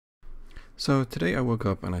So today I woke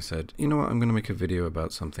up and I said, you know what, I'm going to make a video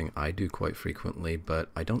about something I do quite frequently, but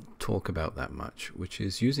I don't talk about that much, which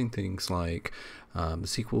is using things like the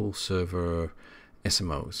SQL Server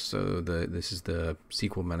SMOs. So this is the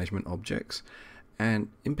SQL management objects. And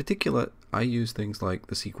in particular, I use things like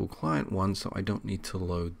the SQL Client one, so I don't need to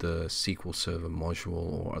load the SQL Server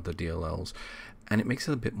module or other DLLs, and it makes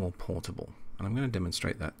it a bit more portable. And I'm going to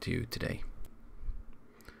demonstrate that to you today.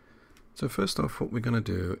 So first off, what we're going to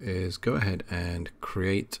do is go ahead and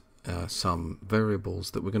create some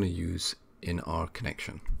variables that we're going to use in our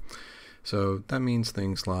connection. So that means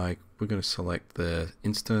things like we're going to select the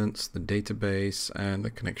instance, the database, and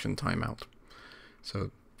the connection timeout.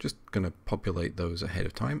 So just going to populate those ahead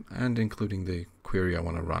of time and including the query I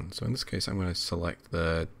want to run. So in this case, I'm going to select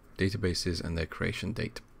the databases and their creation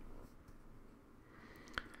date.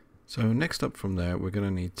 So next up from there, we're going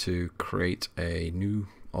to need to create a new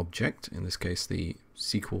object, in this case the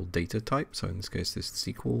SQL data type. So in this case this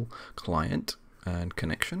SQL client and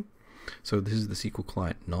connection. So this is the SQL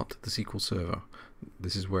client, not the SQL server.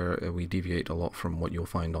 This is where we deviate a lot from what you'll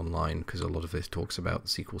find online, because a lot of this talks about the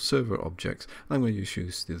SQL server objects. I'm going to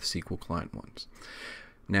use the SQL client ones.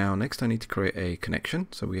 Now next I need to create a connection.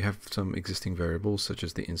 So we have some existing variables such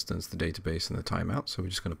as the instance, the database, and the timeout. So we're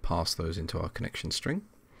just going to pass those into our connection string.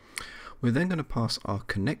 We're then going to pass our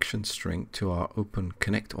connection string to our open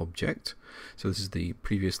connect object. So this is the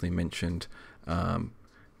previously mentioned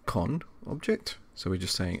con object. So we're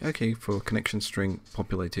just saying, okay, for connection string,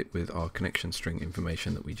 populate it with our connection string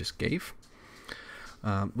information that we just gave.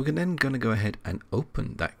 We're then going to go ahead and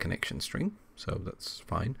open that connection string. So that's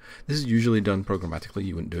fine. This is usually done programmatically.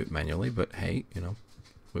 You wouldn't do it manually, but hey, you know,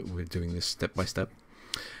 we're doing this step by step.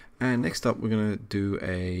 And next up, we're going to do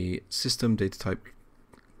a system data type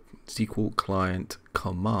SQL client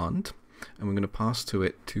command, and we're going to pass to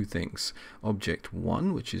it two things: object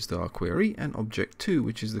 1, which is our query, and object 2,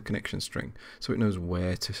 which is the connection string, so it knows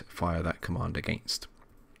where to fire that command against.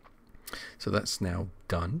 So that's now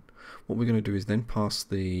done. What we're going to do is then pass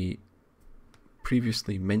the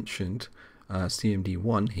previously mentioned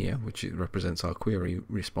CMD1 here, which represents our query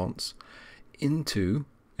response, into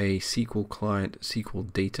a SQL client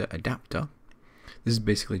SQL data adapter. This is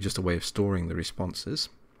basically just a way of storing the responses.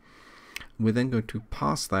 We're then going to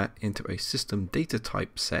pass that into a system data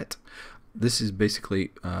type set. This is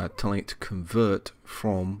basically telling it to convert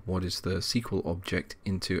from what is the SQL object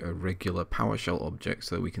into a regular PowerShell object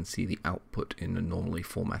so that we can see the output in a normally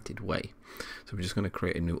formatted way. So we're just going to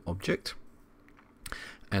create a new object,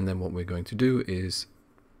 and then what we're going to do is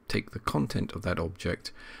take the content of that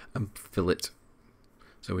object and fill it.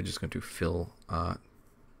 So we're just going to fill our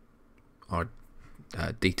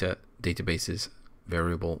databases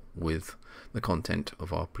variable with the content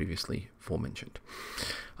of our previously aforementioned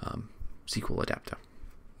SQL adapter.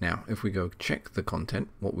 Now if we go check the content,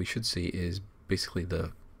 what we should see is basically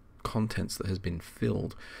the contents that has been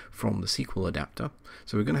filled from the SQL adapter.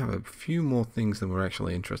 So we're going to have a few more things than we're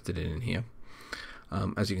actually interested in here.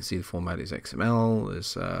 As you can see, the format is XML,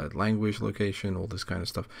 there's language location, all this kind of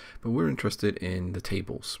stuff, but we're interested in the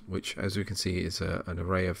tables, which as you can see is an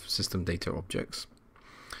array of system data objects.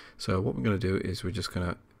 So what we're going to do is we're just going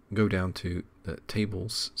to go down to the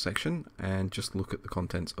tables section and just look at the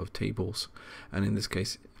contents of tables, and in this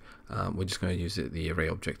case we're just going to use the array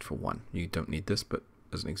object for 1. You don't need this, but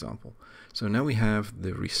as an example. So now we have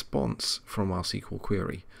the response from our SQL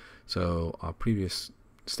query. So our previous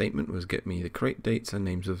statement was get me the correct dates and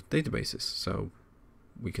names of databases, so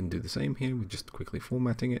we can do the same here. We're just quickly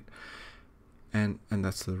formatting it, and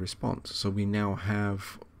that's the response. So we now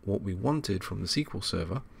have what we wanted from the SQL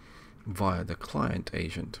server via the client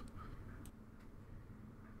agent.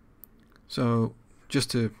 So just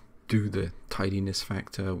to do the tidiness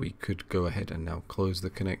factor, we could go ahead and now close the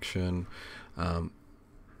connection,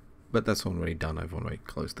 but that's already done. I've already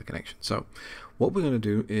closed the connection. So what we're going to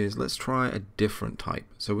do is let's try a different type.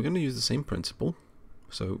 So we're going to use the same principle.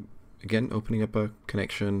 So again, opening up a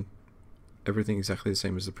connection, everything exactly the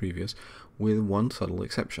same as the previous, with one subtle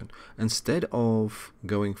exception. Instead of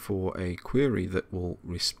going for a query that will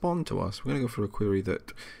respond to us, we're going to go for a query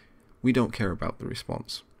that we don't care about the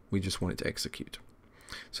response. We just want it to execute.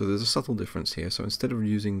 So there's a subtle difference here. So instead of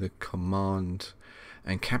using the command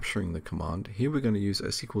and capturing the command, here we're going to use a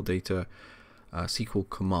SQL data SQL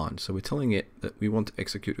command. So we're telling it that we want to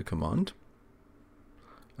execute a command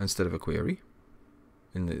instead of a query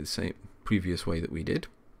in the same previous way that we did.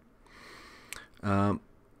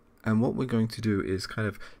 And what we're going to do is kind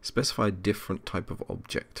of specify a different type of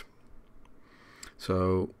object.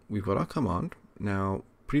 So we've got our command. Now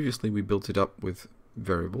previously we built it up with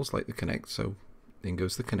variables like the connect, so in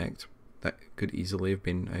goes the connect. that could easily have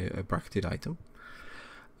been a bracketed item.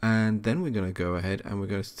 And then we're going to go ahead and we're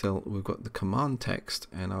going to tell, we've got the command text,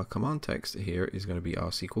 and our command text here is going to be our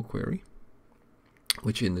SQL query,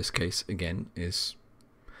 which in this case again is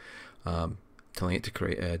telling it to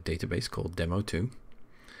create a database called demo2.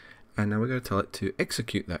 And now we're going to tell it to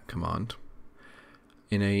execute that command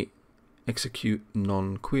in a execute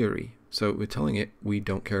non-query. So we're telling it we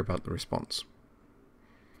don't care about the response.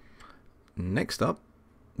 Next up,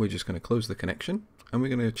 we're just going to close the connection, and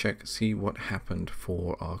we're going to see what happened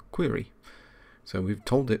for our query. So we've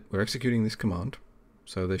told it we're executing this command,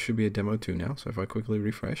 so there should be a demo2 now. So if I quickly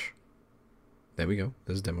refresh, there we go,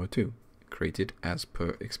 there's demo2 created as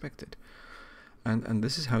per expected. And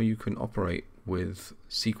this is how you can operate with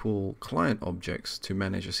SQL client objects to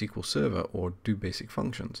manage a SQL server or do basic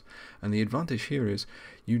functions. And the advantage here is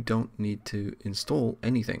you don't need to install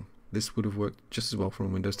anything. This would have worked just as well from a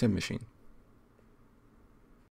Windows 10 machine.